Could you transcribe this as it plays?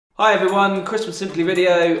Hi everyone, Chris from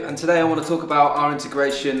SimplyVideo, and today I want to talk about our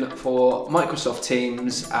integration for Microsoft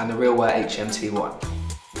Teams and the RealWear HMT-1.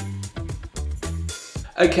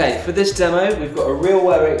 Okay, for this demo we've got a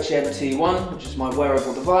RealWear HMT-1, which is my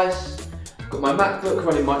wearable device. I've got my MacBook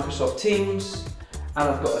running Microsoft Teams, and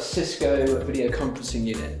I've got a Cisco video conferencing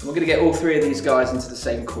unit. And we're going to get all three of these guys into the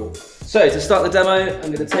same call. So to start the demo,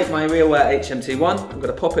 I'm going to take my RealWear HMT-1, I'm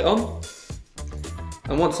going to pop it on,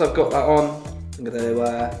 and once I've got that on, I'm going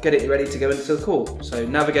to get it ready to go into the call. So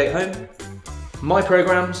navigate home, My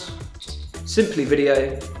Programs,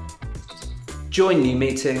 SimplyVideo, Join New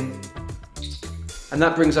Meeting, and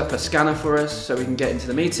that brings up a scanner for us so we can get into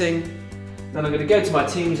the meeting. Then I'm going to go to my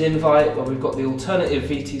Teams invite where we've got the alternative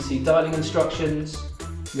VTC dialing instructions.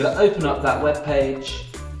 I'm going to open up that web page,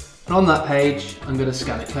 and on that page I'm going to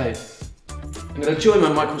scan a code. I'm going to join my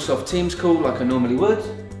Microsoft Teams call like I normally would,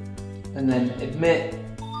 and then admit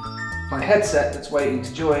my headset that's waiting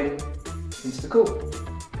to join into the call.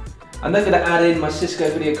 I'm then going to add in my Cisco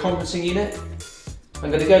video conferencing unit. I'm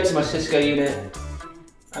going to go to my Cisco unit,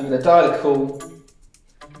 I'm going to dial a call,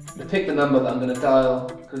 I'm going to pick the number that I'm going to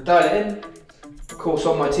dial, I'm going to dial it in. Of course,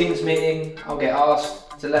 on my Teams meeting I'll get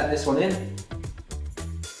asked to let this one in.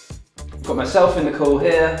 I've got myself in the call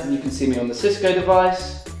here, and you can see me on the Cisco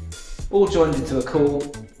device, all joined into a call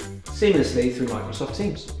seamlessly through Microsoft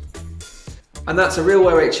Teams. And that's a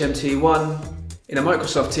RealWear HMT-1 in a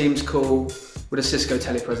Microsoft Teams call with a Cisco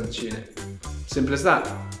telepresence unit. Simple as that.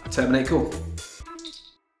 Terminate call.